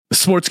The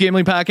Sports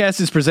Gambling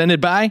Podcast is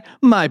presented by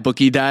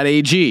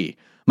MyBookie.ag.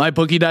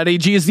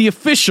 MyBookie.ag is the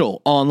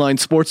official online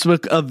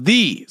sportsbook of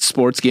the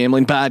Sports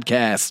Gambling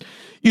Podcast.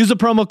 Use the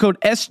promo code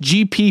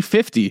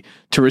SGP50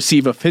 to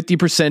receive a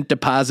 50%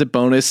 deposit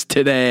bonus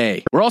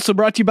today. We're also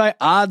brought to you by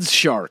Odds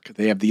Shark.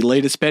 They have the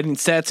latest betting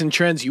stats and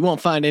trends you won't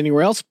find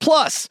anywhere else,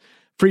 plus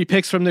free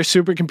picks from their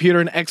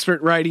supercomputer and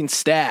expert writing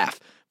staff.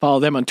 Follow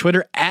them on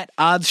Twitter at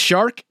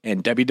OddsShark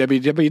and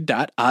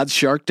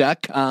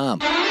www.oddsshark.com.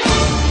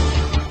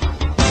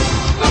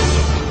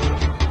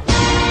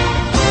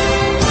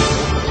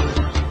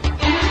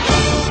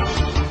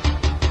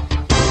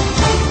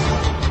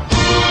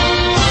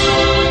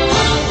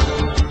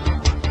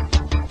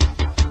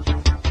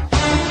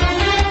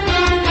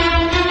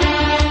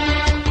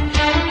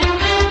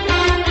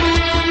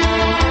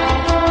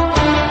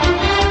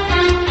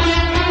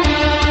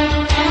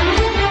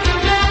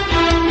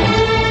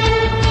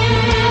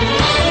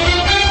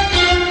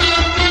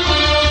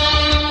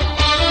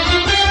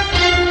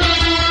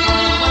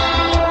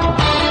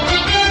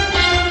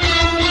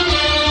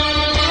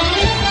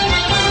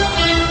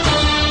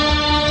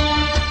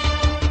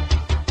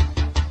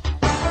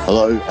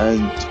 Hello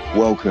and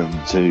welcome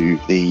to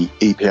the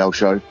EPL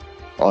show.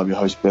 I'm your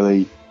host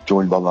Billy,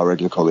 joined by my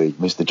regular colleague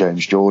Mr.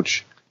 James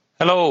George.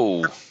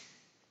 Hello.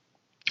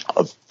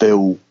 I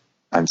feel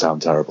and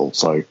sound terrible,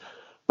 so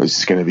this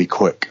is going to be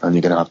quick and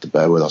you're going to have to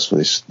bear with us for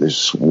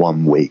this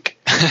 1 week.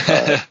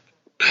 But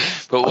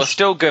we'll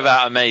still give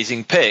out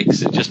amazing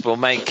picks. We'll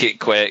make it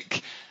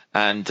quick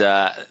and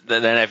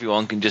then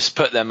everyone can just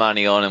put their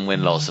money on and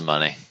win lots of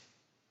money.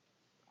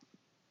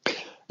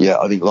 Yeah,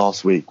 I think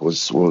last week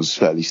was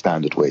fairly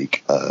standard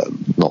week.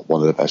 Not one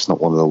of the best, not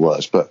one of the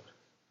worst. But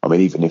I mean,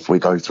 even if we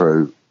go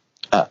through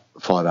at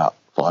 5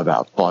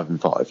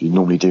 and 5, you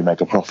normally do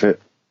make a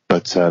profit.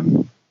 But I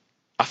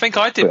think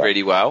I did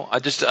really well. I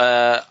just, if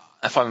I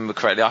remember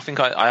correctly, I think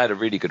I had a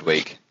really good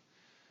week.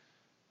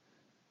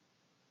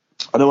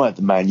 I know I had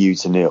the Man U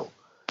to nil.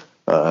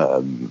 I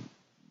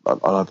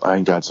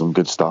think I had some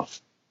good stuff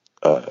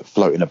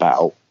floating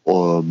about,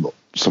 or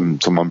some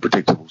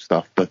unpredictable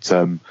stuff, but.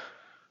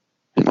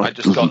 I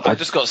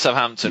just got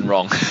Southampton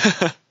wrong.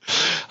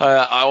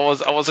 I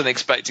wasn't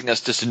expecting us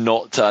just to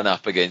not turn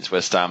up against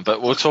West Ham,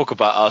 but we'll talk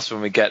about us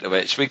when we get to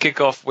it. Should we kick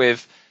off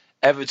with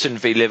Everton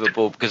v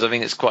Liverpool, because I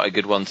think it's quite a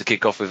good one to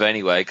kick off with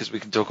anyway, because we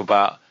can talk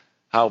about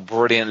how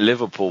brilliant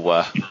Liverpool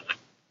were.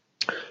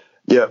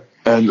 Yeah,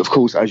 and of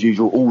course, as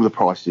usual, all the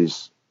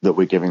prices that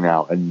we're giving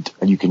out, and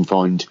you can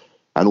find,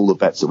 and all the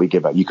bets that we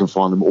give out, you can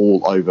find them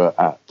all over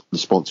at the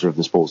sponsor of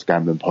the Sports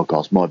Gambling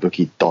Podcast,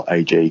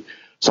 MyBookie.ag.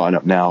 Sign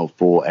up now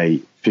for a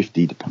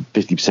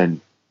 50%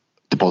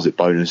 deposit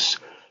bonus.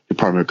 The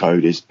promo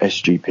code is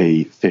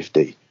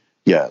SGP50.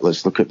 Yeah,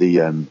 let's look at the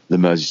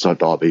Merseyside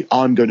derby.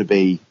 I'm going to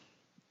be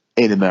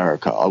in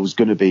America. I was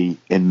going to be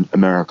in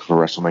America for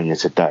WrestleMania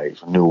today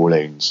from New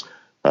Orleans,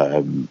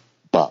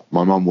 but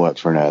my mum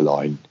works for an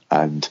airline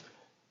and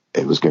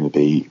it was going to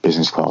be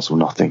business class or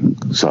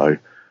nothing. So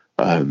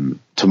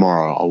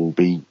tomorrow I will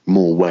be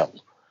more well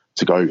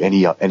to go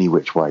any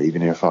which way,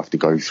 even if I have to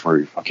go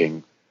through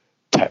fucking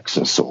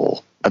Texas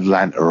or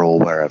Atlanta or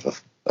wherever,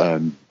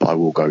 but I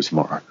will go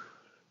tomorrow.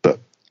 But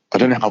I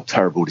don't know how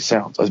terrible this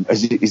sounds.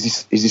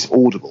 Is this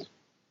audible?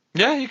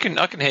 Yeah, I can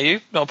hear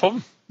you. Not a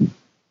problem.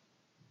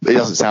 It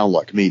doesn't sound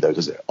like me though,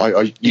 does it?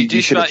 You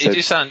do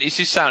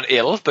sound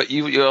ill, but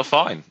you're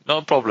fine.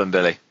 Not a problem,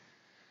 Billy.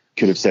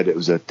 Could have said it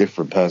was a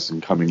different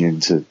person coming in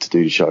to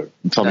do the show.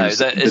 As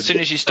soon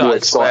as you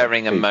started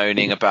swearing and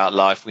moaning about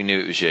life, we knew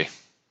it was you.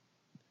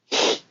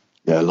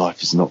 Yeah,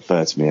 life is not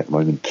fair to me at the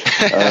moment.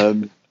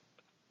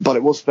 But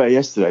it was fair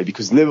yesterday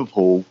because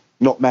Liverpool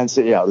knocked Man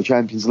City out of the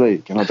Champions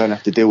League, and I don't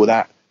have to deal with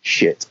that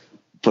shit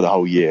for the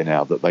whole year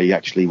now that they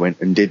actually went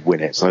and did win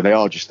it. So they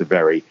are just a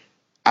very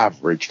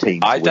average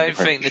team. I don't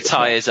think the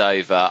tie is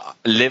over.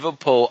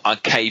 Liverpool are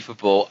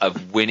capable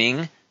of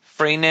winning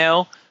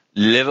 3-0.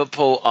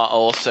 Liverpool are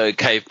also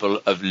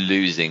capable of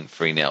losing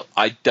 3-0.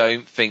 I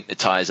don't think the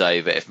tie is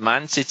over. If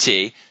Man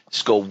City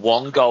score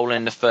one goal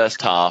in the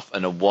first half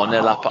and a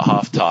 1-0 up at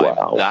half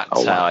time, that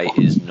tie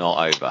is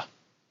not over.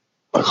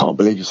 I can't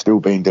believe you're still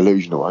being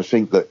delusional. I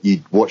think that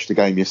you'd watch the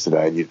game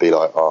yesterday and you'd be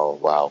like, oh,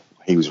 wow,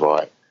 he was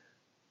right.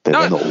 They're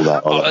not all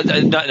that.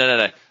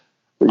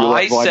 No.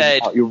 I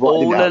said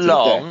all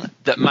along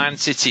that Man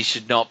City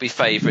should not be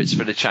favourites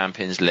for the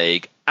Champions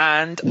League.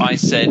 And I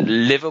said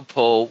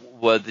Liverpool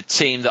were the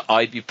team that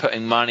I'd be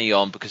putting money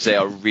on because they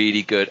are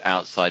really good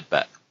outside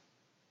bet.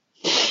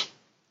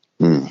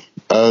 What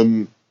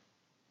you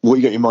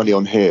got your money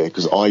on here?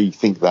 Because I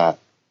think that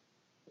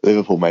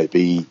Liverpool may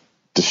be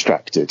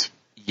distracted.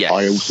 Yes.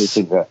 I also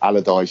think that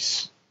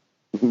Allardyce,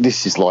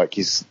 this is like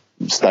his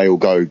stay or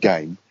go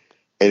game.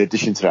 In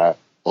addition to that,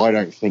 I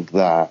don't think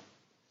that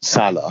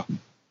Salah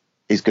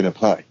is going to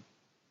play.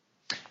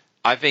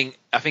 I think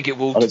it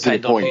will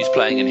depend on who's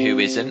playing and who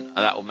isn't, and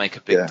that will make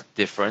a big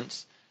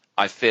difference.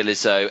 I feel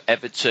as though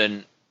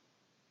Everton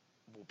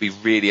will be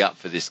really up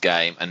for this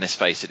game, and let's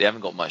face it, they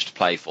haven't got much to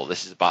play for.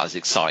 This is about as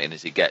exciting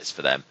as it gets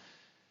for them.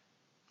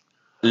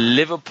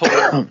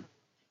 Liverpool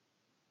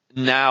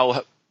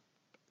now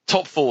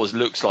top fours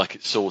looks like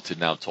it's sorted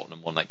now.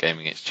 Tottenham won that game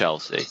against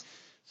Chelsea.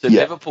 So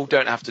Yeah. Liverpool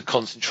don't have to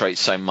concentrate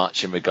so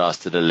much in regards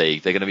to the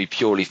league. They're going to be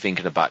purely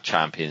thinking about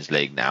Champions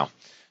League now.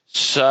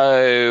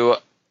 So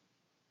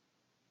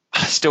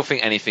I still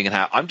think anything can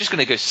happen. I'm just going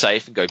to go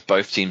safe and go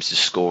both teams to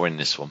score in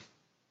this one.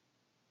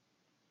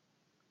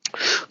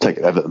 Take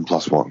Everton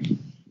 +1.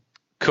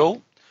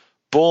 Cool.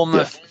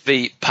 Bournemouth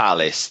v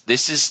Palace.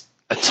 This is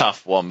a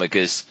tough one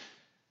because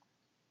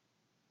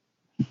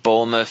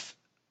Bournemouth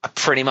are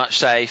pretty much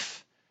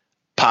safe.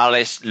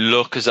 Palace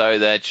look as though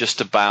they're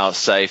just about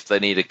safe. They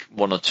need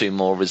one or two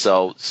more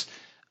results.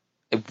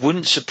 It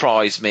wouldn't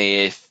surprise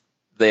me if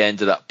they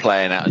ended up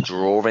playing out a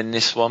draw in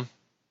this one.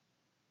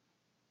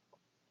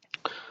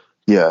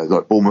 Yeah,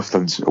 like Bournemouth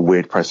done a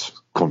weird press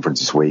conference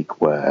this week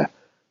where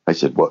they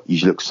said, "What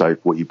you look safe?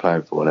 What are you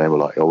playing for?" And they were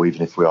like, "Oh,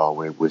 even if we are,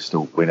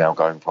 we're now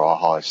going for our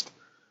highest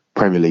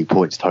Premier League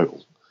points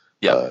total."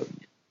 Yeah,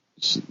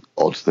 it's an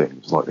odd thing.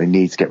 It's like they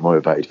need to get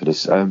motivated for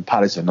this.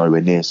 Palace are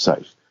nowhere near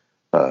safe.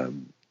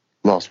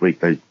 Last week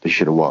they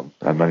should have won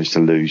and managed to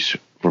lose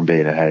from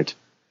being ahead.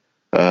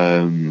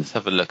 let's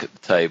have a look at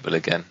the table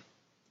again.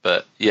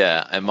 But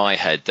yeah, in my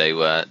head they're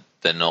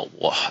not.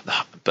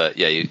 But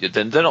yeah,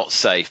 they're not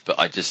safe. But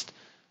let's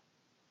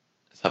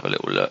have a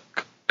little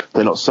look.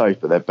 They're not safe,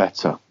 but they're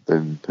better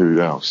than who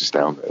else is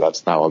down there.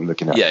 That's how I'm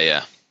looking at it.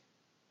 Yeah.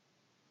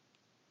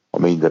 I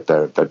mean that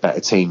they're a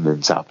better team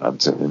than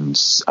Southampton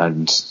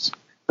and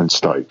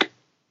Stoke,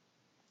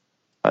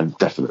 and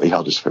definitely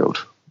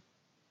Huddersfield.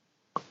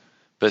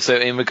 But so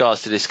in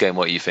regards to this game,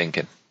 what are you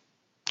thinking?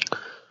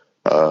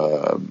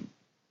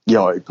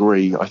 Yeah, I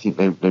agree. I think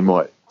they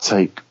might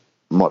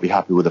be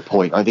happy with a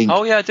point. I think.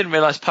 Oh yeah, I didn't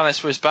realise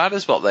Palace were as bad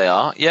as what they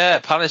are. Yeah,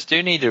 Palace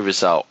do need a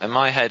result. In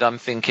my head, I'm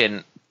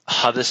thinking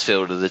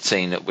Huddersfield are the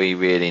team that we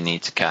really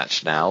need to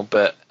catch now.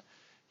 But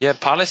yeah,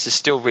 Palace is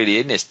still really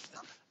in this.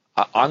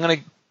 I'm gonna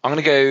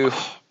go.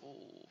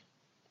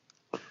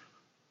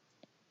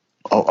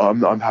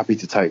 I'm happy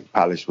to take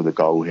Palace with a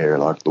goal here,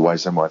 like the way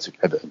someone took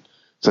Everton.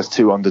 So that's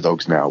two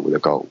underdogs now with a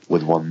goal,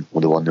 with a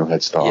 1-0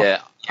 head start.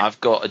 Yeah, I've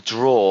got a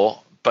draw,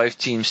 both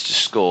teams to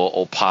score,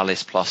 or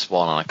Palace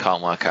 +1, and I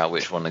can't work out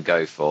which one to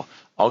go for.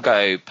 I'll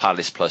go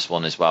Palace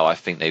 +1 as well. I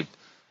think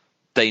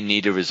they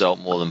need a result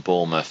more than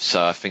Bournemouth,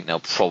 so I think they'll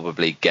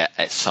probably get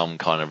at some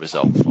kind of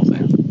result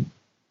from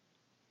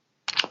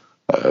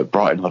it.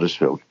 Brighton,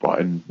 Huddersfield.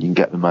 Brighton, you can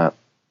get them at.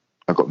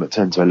 I've got them at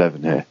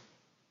 10-11 here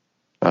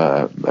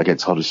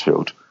against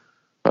Huddersfield.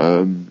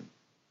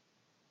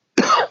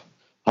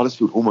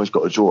 Huddersfield almost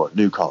got a draw at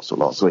Newcastle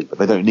last week, but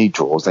they don't need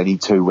draws. They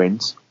need 2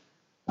 wins.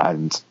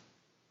 And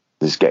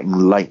it's getting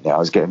late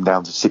now. It's getting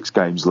down to 6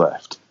 games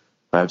left.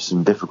 They have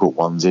some difficult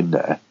ones in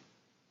there.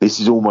 This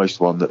is almost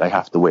one that they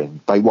have to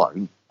win. They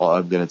won't.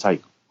 I'm going to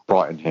take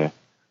Brighton here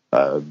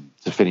to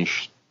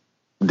finish.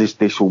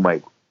 This will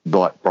make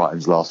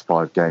Brighton's last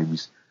 5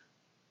 games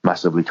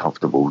massively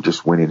comfortable,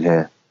 just winning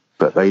here.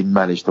 But they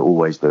managed to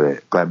always do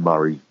it. Glenn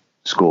Murray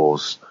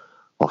scores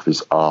off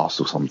his arse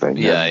or something.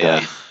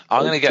 Yeah.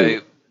 I'm going to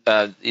go,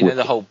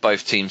 the whole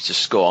both teams to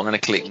score. I'm going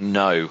to click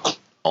no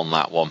on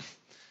that one.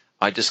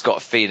 I just got a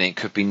feeling it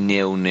could be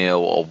 0-0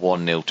 or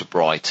 1-0 to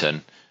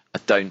Brighton. I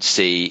don't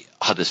see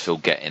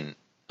Huddersfield getting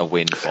a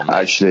win from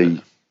that.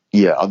 Actually,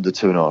 yeah, under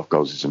 2.5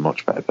 goals is a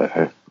much better bet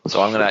here.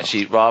 So I'm going to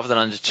actually, rather than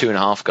under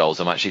 2.5 goals,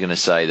 I'm actually going to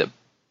say that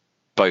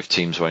both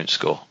teams won't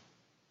score.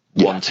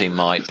 Yeah. One team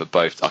might, but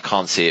both. I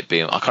can't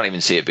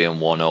even see it being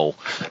 1-0.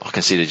 I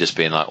can see it just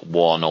being like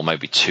 1 or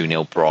maybe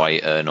 2-0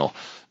 Brighton.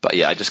 But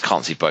yeah, I just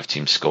can't see both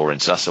teams scoring.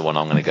 So that's the one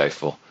I'm going to go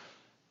for.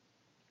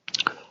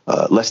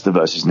 Leicester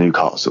versus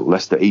Newcastle.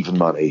 Leicester even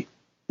money.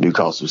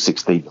 Newcastle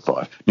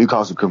 16-5.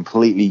 Newcastle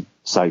completely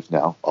safe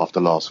now after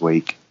last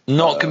week.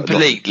 Not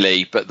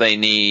completely, but they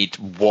need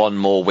one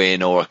more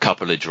win or a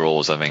couple of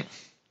draws, I think.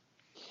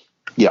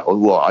 Yeah,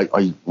 well,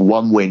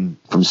 one win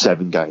from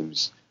 7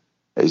 games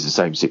is the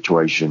same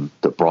situation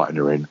that Brighton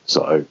are in.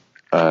 So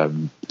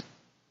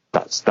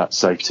that's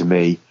safe to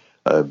me.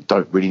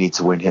 Don't really need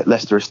to win here.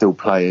 Leicester are still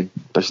playing.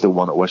 They still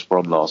won at West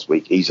Brom last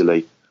week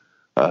easily.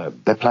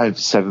 They're playing for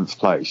 7th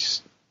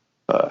place.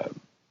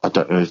 I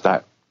don't know if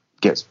that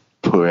gets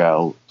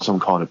Puyol some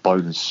kind of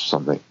bonus or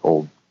something,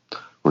 or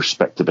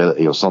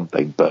respectability or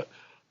something, but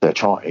they're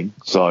trying.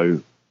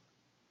 So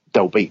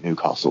they'll beat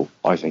Newcastle,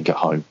 I think, at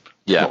home.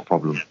 Yeah. Not a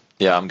problem.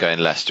 Yeah, I'm going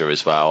Leicester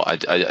as well. I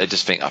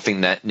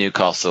think that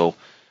Newcastle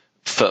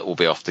foot will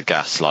be off the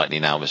gas slightly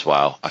now as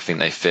well. I think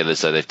they feel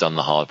as though they've done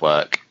the hard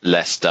work.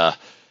 Leicester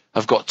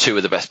have got 2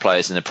 of the best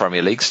players in the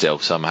Premier League still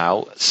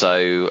somehow.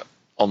 So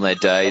on their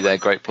day, they're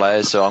great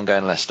players. So I'm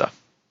going Leicester.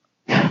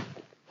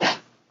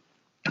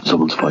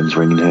 Someone's phone's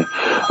ringing here.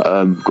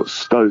 We've got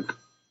Stoke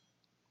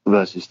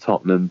versus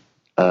Tottenham.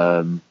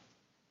 We'll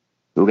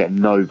get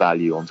no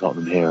value on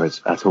Tottenham here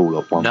at all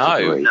at 1-3.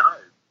 No.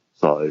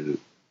 So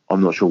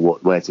I'm not sure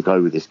where to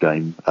go with this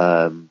game.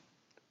 What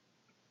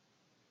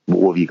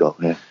have you got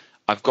here?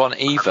 I've gone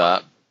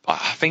either.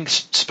 I think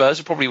Spurs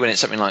will probably win it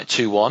something like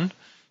 2-1.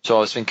 So I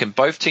was thinking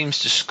both teams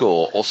to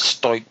score or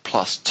Stoke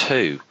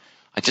 +2.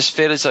 I just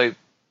feel as though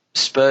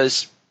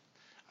Spurs,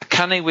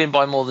 can they win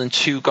by more than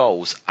 2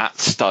 goals at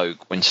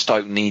Stoke when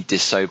Stoke need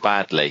this so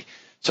badly?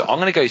 So I'm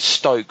going to go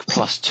Stoke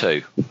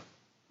 +2.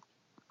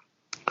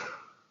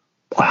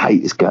 I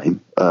hate this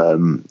game.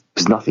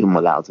 There's nothing I'm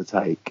allowed to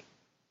take.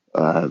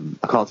 I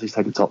can't just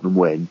take a Tottenham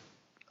win.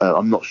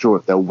 I'm not sure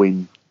if they'll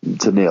win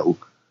to 0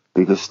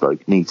 because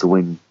Stoke need to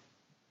win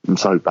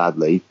so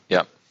badly.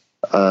 Yep.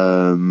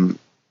 I'm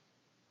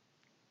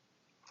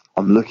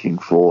looking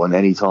for an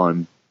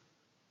anytime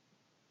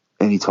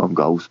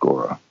goal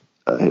scorer.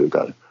 Here we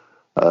go.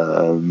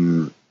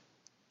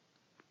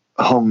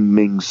 Hong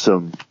Ming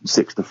Sung,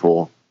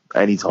 6-4,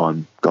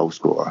 anytime goal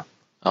scorer.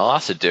 Oh,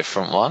 that's a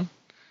different one.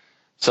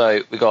 So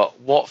we got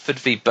Watford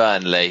v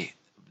Burnley.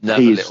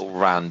 Another little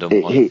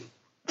random one.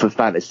 For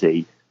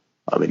fantasy,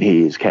 I mean,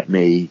 he has kept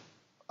me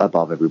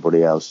above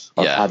everybody else.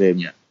 I've had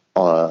him.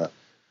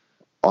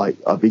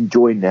 I've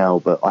enjoyed now,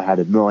 but I had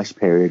a nice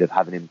period of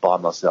having him by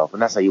myself,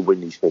 and that's how you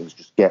win these things.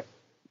 Just get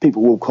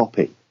people will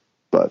copy,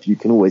 but if you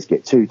can always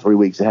get 2-3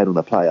 weeks ahead on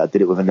a player, I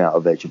did it with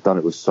Arnautovic. I've done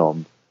it with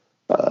Son.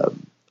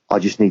 I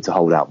just need to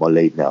hold out my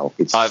lead now.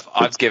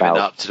 I've given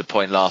up to the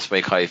point last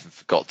week I even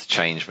forgot to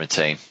change my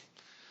team.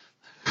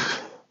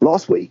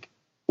 Last week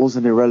was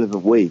an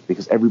irrelevant week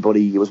because it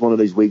was one of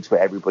those weeks where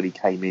everybody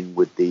came in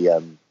with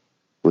the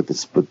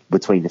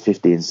between the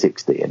 50 and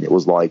 60, and it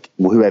was like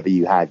whoever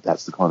you had,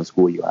 that's the kind of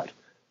score you had.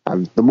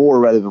 And the more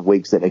irrelevant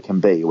weeks that it can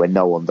be when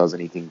no one does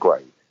anything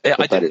great. Yeah,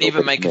 I didn't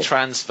even make a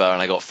transfer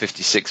and I got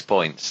 56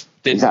 points.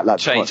 Didn't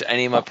change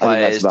any of my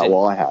players. That's about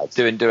what I had.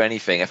 Didn't do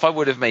anything. If I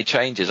would have made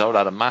changes, I would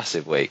have had a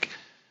massive week.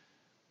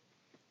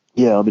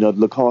 Yeah, I mean, I'd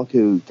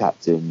Lukaku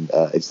captain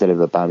instead of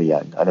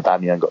Aubameyang, and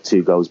Aubameyang got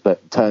 2 goals,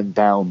 but turned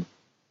down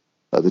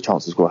the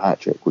chance to score a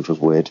hat-trick, which was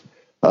weird.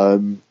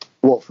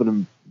 Watford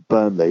and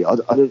Burnley, I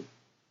don't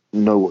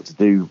know what to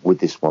do with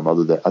this one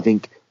other than I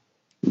think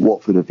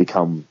Watford have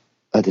become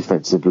a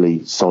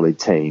defensively solid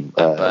team.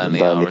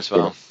 Burnley are as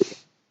well.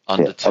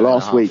 Under 2.5.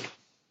 Last week,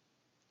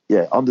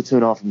 under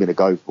 2.5 I'm going to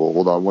go for,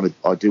 although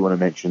I do want to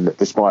mention that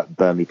despite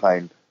Burnley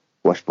playing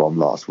West Brom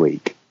last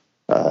week,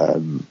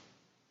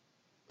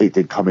 it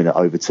did come in at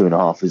over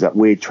 2.5. There's that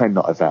weird trend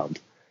that I found,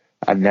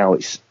 and now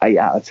it's 8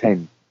 out of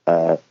 10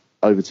 over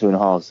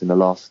 2.5 in the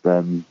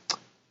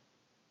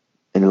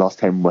last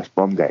 10 West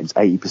Brom games.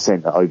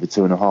 80% at over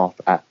 2.5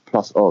 at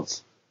plus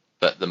odds.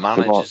 But the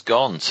manager's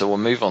gone, so we'll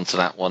move on to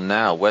that one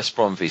now. West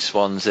Brom v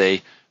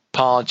Swansea.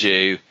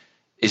 Pardew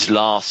is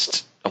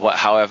last,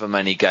 however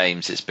many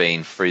games it's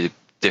been through the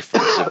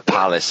difference of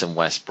Palace and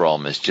West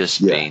Brom has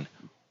just been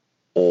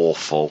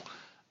awful.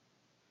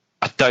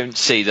 I don't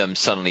see them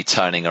suddenly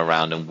turning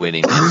around and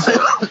winning.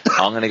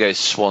 I'm going to go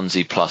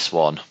Swansea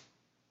 +1.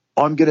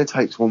 I'm going to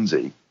take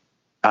Swansea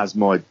as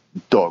my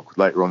dog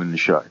later on in the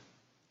show.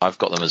 I've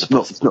got them as a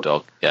possible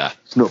dog. Yeah,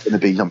 it's not going to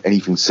be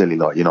anything silly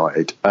like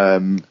United.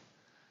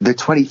 They're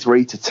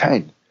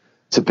 23-10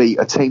 to beat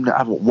a team that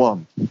haven't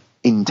won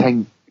in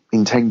 10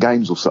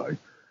 games or so,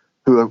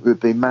 who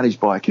have been managed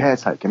by a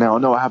caretaker. Now I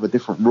know I have a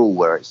different rule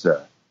where it's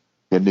a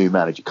new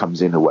manager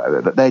comes in or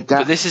whatever, but they're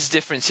down. But this is a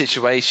different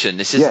situation.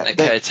 This isn't a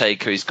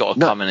caretaker who's got to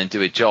come in and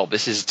do a job.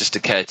 This is just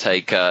a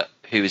caretaker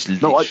who is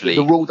literally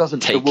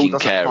taking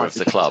care of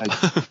the club.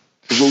 The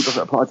rule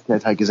doesn't apply to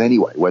caretakers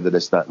anyway, whether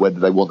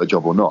they want the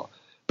job or not.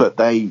 But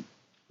they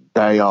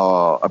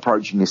are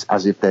approaching this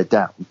as if they're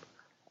down,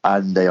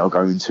 and they are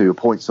going to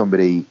appoint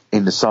somebody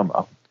in the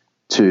summer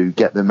to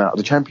get them out of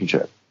the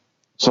Championship.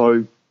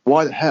 So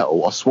why the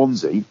hell are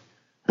Swansea,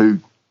 who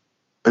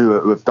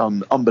have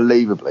done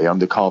unbelievably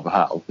under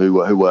Carvajal, who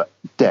were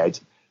dead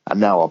and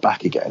now are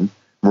back again?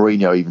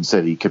 Mourinho even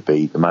said he could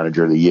be the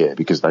manager of the year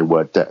because they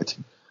were dead.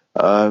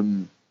 I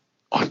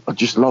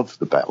just love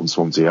the bet on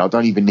Swansea. I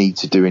don't even need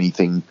to do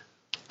anything.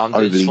 I'm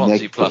doing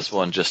Swansea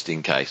 +1 just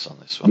in case on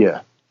this one.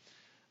 Yeah.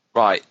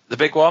 Right, the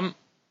big one.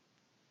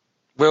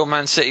 Will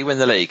Man City win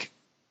the league?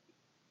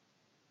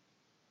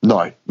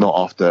 No, not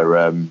after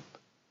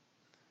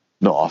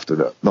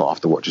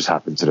what just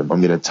happened to them. I'm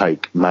going to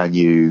take Man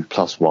U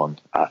 +1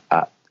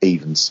 at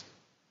evens.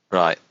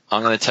 Right,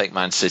 I'm going to take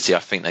Man City. I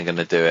think they're going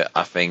to do it.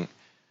 I think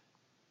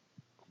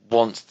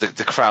once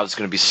the crowd's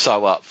going to be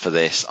so up for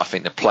this, I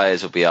think the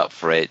players will be up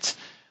for it.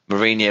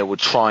 Mourinho will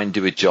try and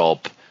do a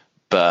job,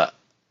 but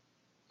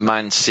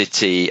Man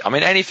City, I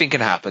mean, anything can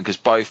happen because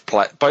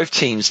both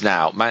teams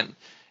now, Man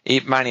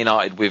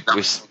United with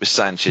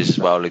Sanchez as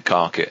well,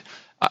 Lukaku,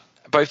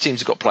 both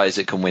teams have got players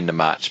that can win the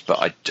match,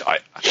 but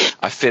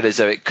I feel as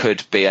though it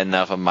could be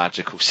another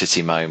magical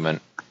City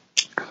moment.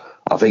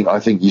 I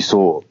think you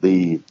saw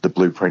the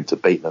blueprint to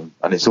beat them,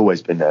 and it's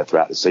always been there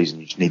throughout the season.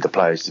 You just need the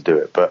players to do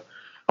it. But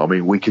I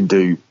mean, we can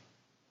do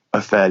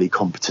a fairly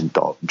competent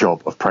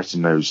job of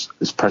pressing them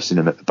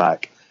at the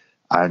back,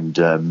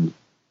 and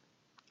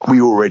we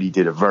already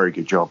did a very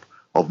good job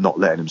of not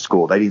letting them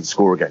score. They didn't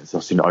score against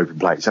us in open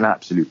play. It's an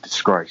absolute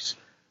disgrace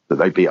that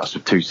they beat us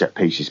with 2 set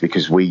pieces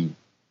because we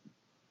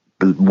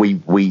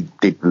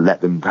did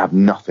let them have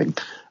nothing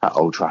at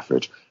Old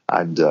Trafford,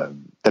 and they're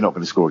not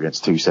going to score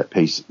against 2 set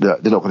pieces. They're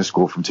not going to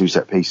score from 2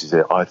 set pieces.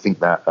 I think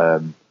that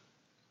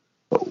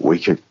we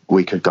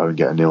could go and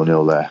get a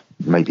 0-0 there,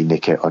 maybe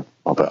nick it.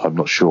 I'm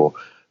not sure.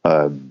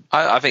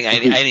 I think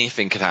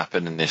anything could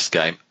happen in this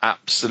game.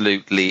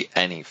 Absolutely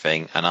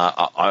anything, and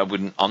I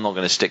wouldn't. I'm not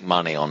going to stick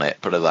money on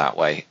it. Put it that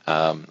way.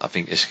 I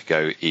think this could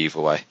go either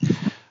way.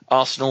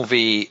 Arsenal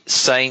v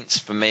Saints,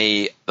 for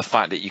me, the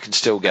fact that you can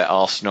still get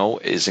Arsenal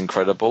is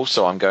incredible.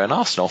 So I'm going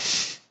Arsenal.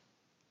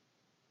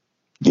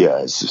 Yeah,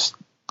 it's just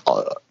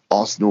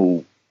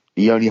Arsenal.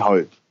 The only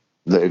hope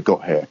that they've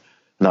got here.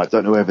 Now I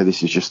don't know whether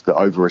this is just the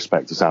over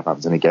respect to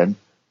Southampton again,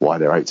 why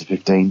they're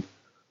 8-15.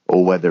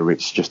 Or whether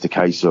it's just a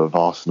case of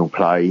Arsenal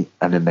play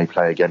and then they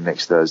play again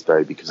next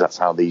Thursday, because that's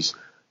how these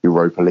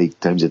Europa League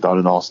teams are done,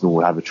 and Arsenal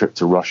will have a trip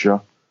to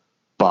Russia.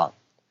 But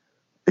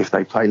if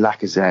they play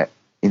Lacazette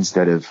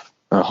instead of...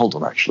 hold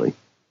on, actually.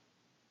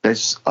 I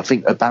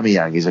think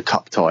Aubameyang is a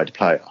cup-tied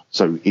player,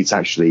 so it's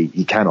actually...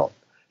 He cannot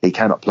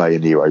play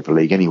in the Europa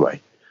League anyway.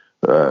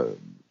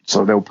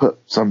 So they'll put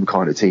some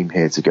kind of team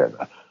here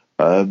together.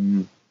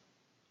 I'm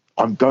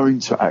going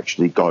to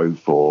actually go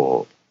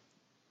for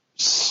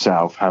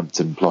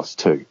Southampton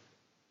 +2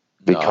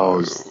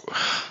 because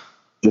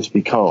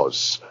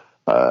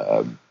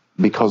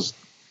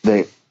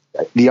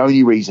the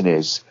only reason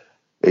is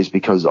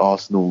because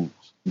Arsenal,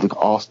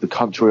 the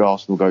country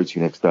Arsenal go to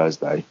next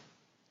Thursday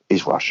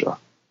is Russia,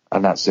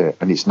 and that's it,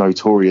 and it's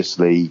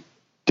notoriously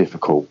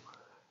difficult.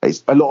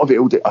 It's a lot of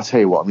it. I'll tell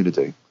you what I'm going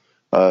to do.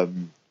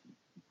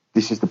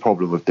 This is the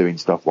problem with doing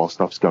stuff while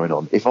stuff's going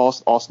on. If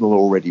Arsenal are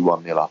already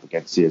 1-0 up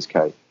against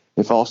CSK,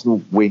 if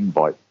Arsenal win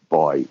by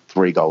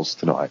 3 goals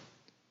tonight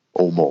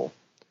or more,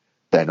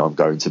 then I'm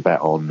going to bet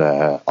on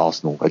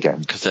Arsenal again.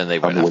 Because then they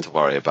won't have to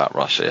worry about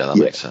Russia. Yeah, that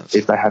makes sense.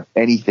 If they have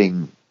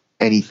anything,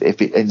 if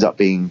it ends up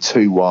being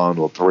 2-1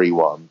 or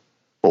 3-1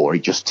 or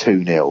just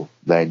 2-0,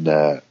 then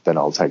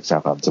I'll take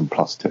Southampton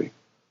 +2.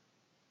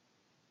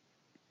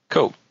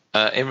 Cool.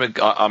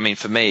 I mean,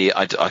 for me,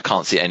 I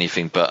can't see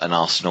anything but an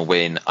Arsenal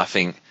win. I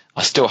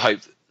still hope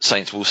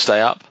Saints will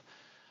stay up.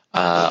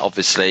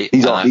 Obviously,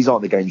 these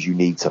aren't the games you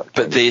need to.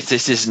 But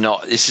this is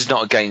not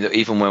a game that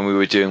even when we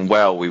were doing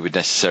well, we would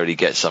necessarily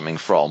get something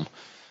from.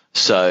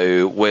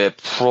 So we're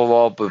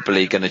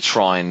probably going to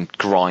try and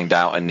grind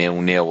out a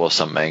 0-0 or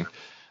something.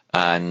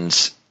 And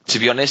to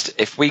be honest,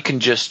 if we can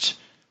just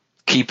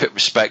keep it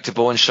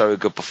respectable and show a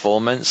good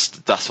performance,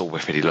 that's all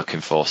we're really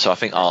looking for. So I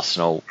think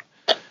Arsenal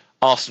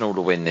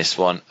to win this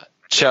one.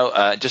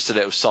 Just a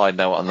little side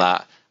note on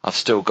that. I've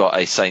still got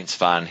a Saints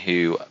fan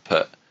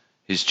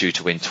who's due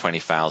to win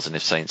 20,000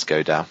 if Saints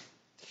go down.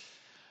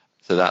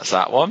 So that's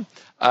that one.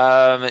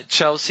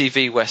 Chelsea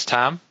v West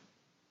Ham.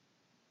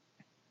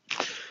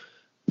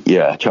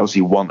 Yeah,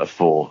 Chelsea 1-4,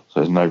 so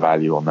there's no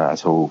value on that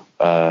at all.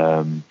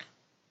 And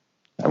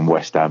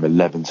West Ham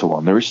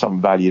 11-1. There is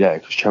some value there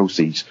because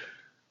Chelsea's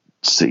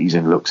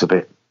season looks a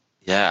bit...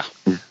 Yeah.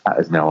 That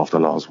is now after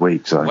last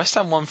week. So West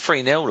Ham won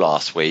 3-0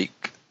 last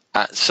week.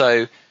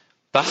 So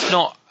that's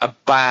not a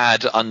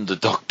bad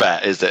underdog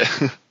bet, is it?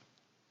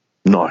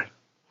 No.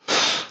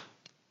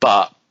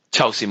 But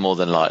Chelsea more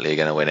than likely are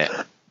going to win it.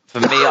 For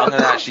me, I'm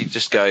going to actually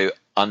just go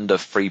under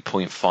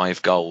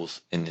 3.5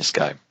 goals in this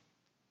game.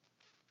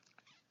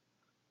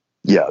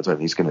 Yeah, I don't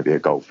think it's going to be a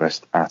goal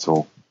fest at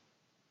all.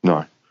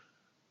 No.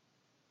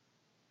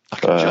 I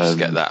can just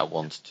get that at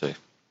 1-2. Do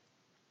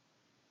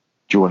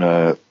you want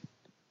to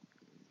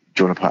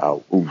put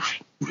out...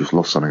 Oh, we just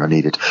lost something I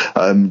needed. Do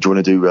you want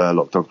to do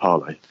Lock Dog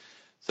Parlay?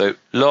 So,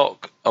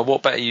 Lock,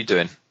 what bet are you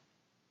doing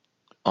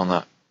on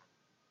that?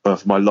 For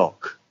my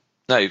lock?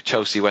 No,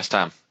 Chelsea, West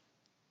Ham.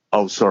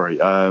 Oh, sorry.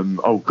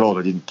 Oh, God,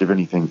 I didn't give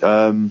anything.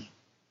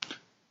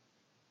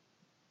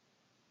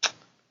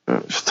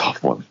 It's a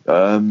tough one.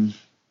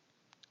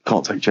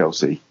 Can't take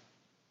Chelsea.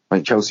 I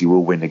think Chelsea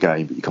will win the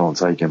game, but you can't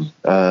take them.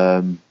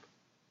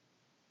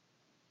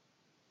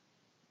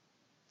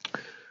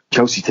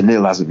 Chelsea to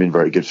 0 hasn't been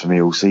very good for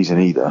me all season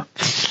either.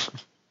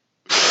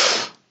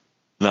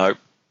 No.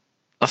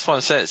 That's why I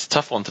said it's a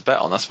tough one to bet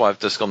on. That's why I've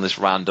just gone this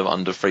random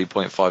under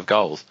 3.5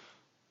 goals.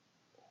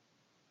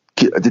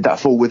 Did that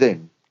fall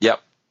within?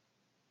 Yep.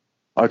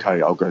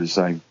 Okay, I'll go the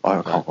same.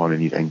 I can't find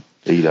anything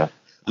either.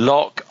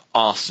 Lock,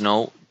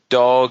 Arsenal.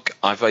 Dog,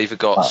 I've either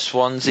got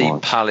Swansea,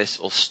 Palace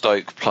or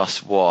Stoke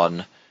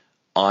 +1.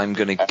 I'm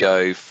going to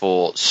go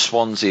for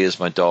Swansea as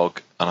my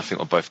dog, and I think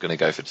we're both going to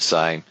go for the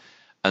same.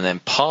 And then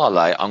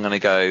parlay, I'm going to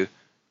go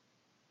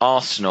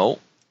Arsenal.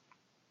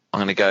 I'm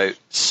going to go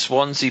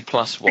Swansea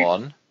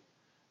 +1.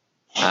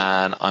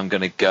 And I'm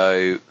going to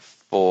go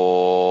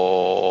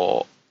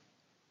for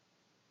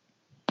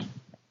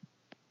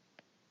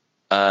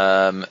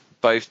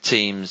both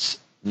teams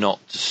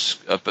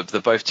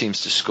both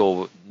teams to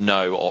score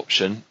no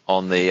option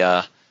on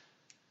the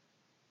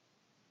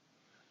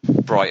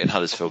Brighton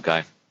Huddersfield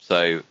game.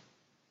 So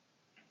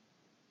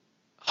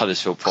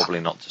Huddersfield probably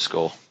not to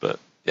score, but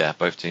yeah,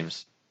 both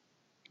teams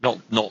not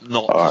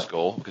to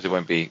score because it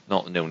won't be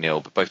not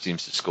 0-0, but both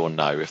teams to score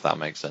no, if that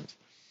makes sense.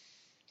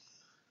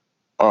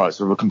 All right,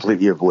 so we're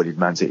completely avoided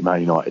Man City,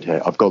 Man United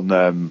here. I've gone.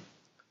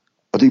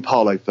 I'll do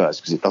parlay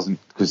first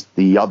because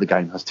the other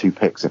game has 2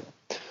 picks in it.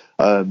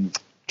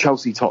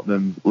 Chelsea,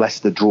 Tottenham,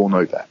 Leicester draw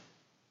no bet.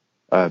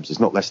 So it's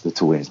not Leicester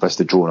to win; it's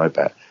Leicester draw no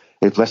bet.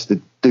 if Leicester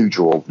do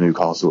draw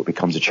Newcastle, it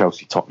becomes a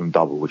Chelsea-Tottenham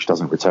double, which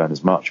doesn't return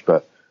as much,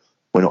 but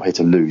we're not here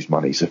to lose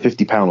money. So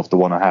 £50 off the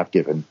one I have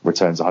given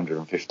returns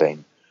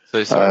 115.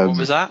 So sorry, what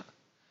was that?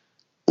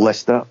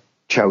 Leicester,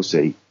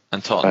 Chelsea,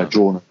 and Tottenham.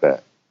 Draw no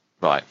bet.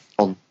 Right.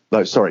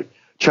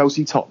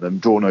 Chelsea, Tottenham,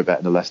 draw no bet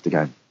in the Leicester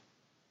game.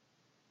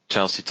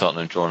 Chelsea,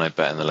 Tottenham, draw no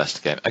bet in the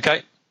Leicester game.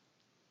 Okay.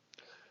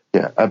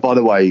 Yeah. By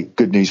the way,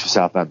 good news for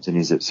Southampton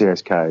is that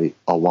CSK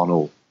are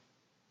 1-1.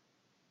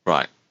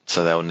 Right.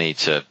 So they'll need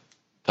to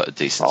put a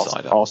decent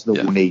side up.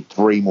 Arsenal will need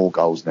 3 more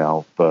goals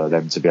now for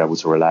them to be able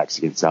to relax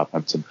against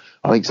Southampton.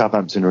 I think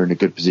Southampton are in a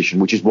good position,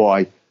 which is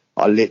why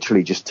I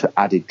literally just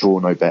added draw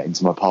no bet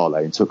into my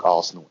parlay and took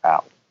Arsenal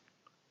out.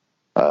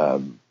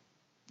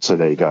 So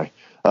there you go.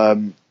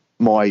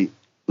 My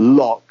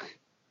lock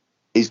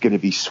is going to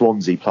be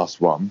Swansea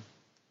 +1.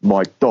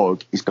 My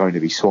dog is going to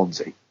be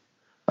Swansea.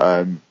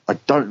 I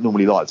don't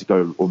normally like to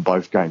go on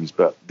both games,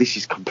 but this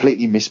is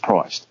completely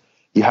mispriced.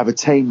 You have a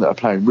team that are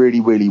playing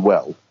really, really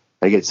well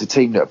against a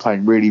team that are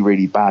playing really,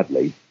 really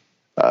badly,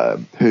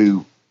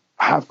 who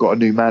have got a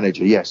new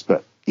manager, yes,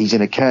 but he's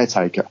in a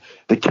caretaker.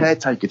 The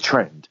caretaker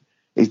trend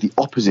is the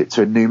opposite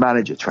to a new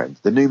manager trend.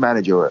 A new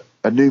manager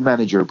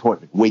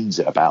appointment wins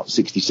at about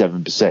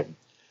 67%.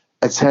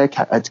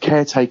 A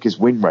caretaker's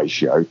win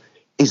ratio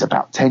is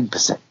about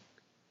 10%.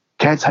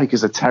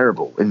 Caretakers are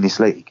terrible in this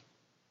league,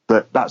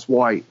 but that's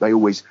why they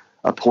always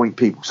appoint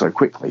people so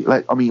quickly.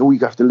 All you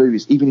have to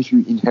lose, even if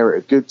you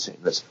inherit a good team,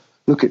 let's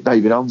look at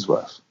David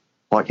Unsworth.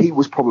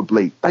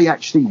 They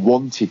actually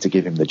wanted to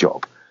give him the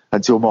job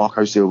until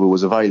Marco Silva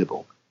was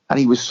available. And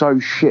he was so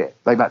shit,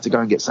 they've had to go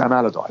and get Sam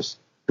Allardyce,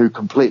 who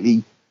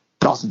completely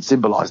doesn't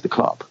symbolise the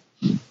club.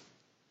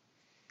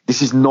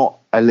 This is not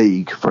a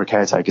league for a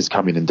caretaker to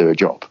come in and do a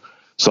job.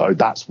 So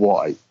that's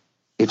why,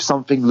 if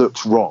something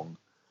looks wrong,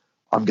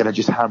 I'm going to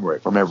just hammer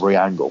it from every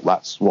angle.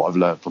 That's what I've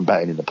learned from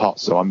betting in the past.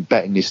 So I'm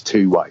betting this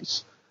 2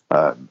 ways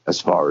as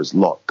far as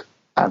lock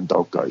and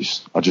dog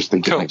goes. I just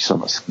think it makes so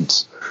much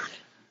sense.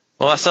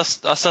 Well, that's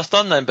us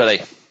done then,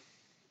 Billy.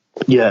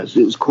 Yeah, it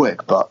was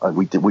quick, but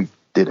we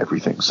did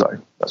everything, so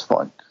that's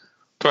fine.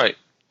 Great.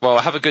 Well,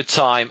 have a good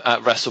time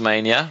at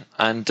WrestleMania,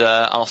 and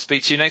I'll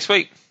speak to you next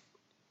week.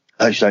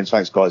 Hey, Shane,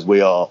 thanks, guys.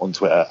 We are on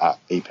Twitter at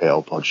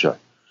EPL Pod Show.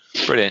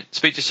 Brilliant.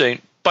 Speak to you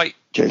soon. Bye.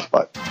 Cheers.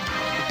 Bye.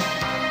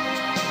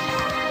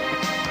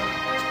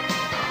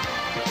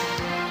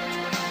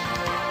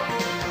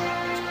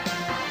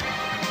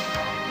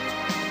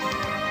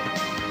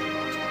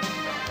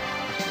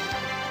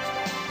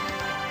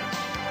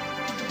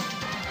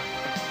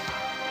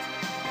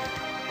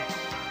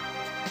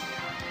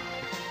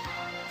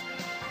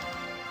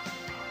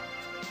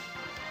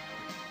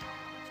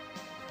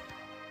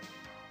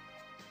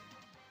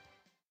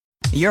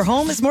 Your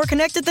home is more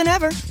connected than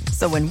ever.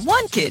 So when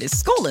one kid is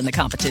schooling the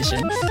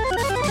competition,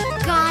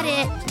 got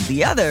it.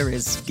 The other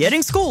is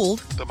getting schooled.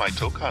 The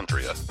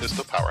mitochondria is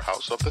the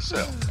powerhouse of the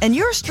cell. And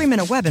you're streaming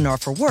a webinar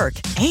for work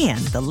and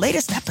the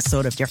latest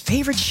episode of your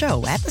favorite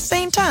show at the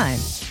same time.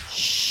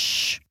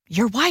 Shh.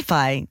 Your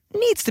Wi-Fi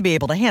needs to be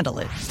able to handle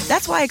it.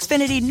 That's why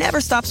Xfinity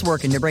never stops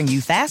working to bring you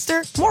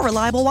faster, more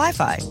reliable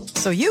Wi-Fi.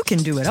 So you can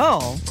do it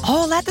all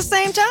at the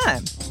same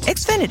time.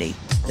 Xfinity,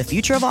 the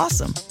future of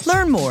awesome.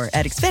 Learn more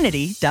at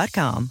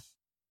Xfinity.com.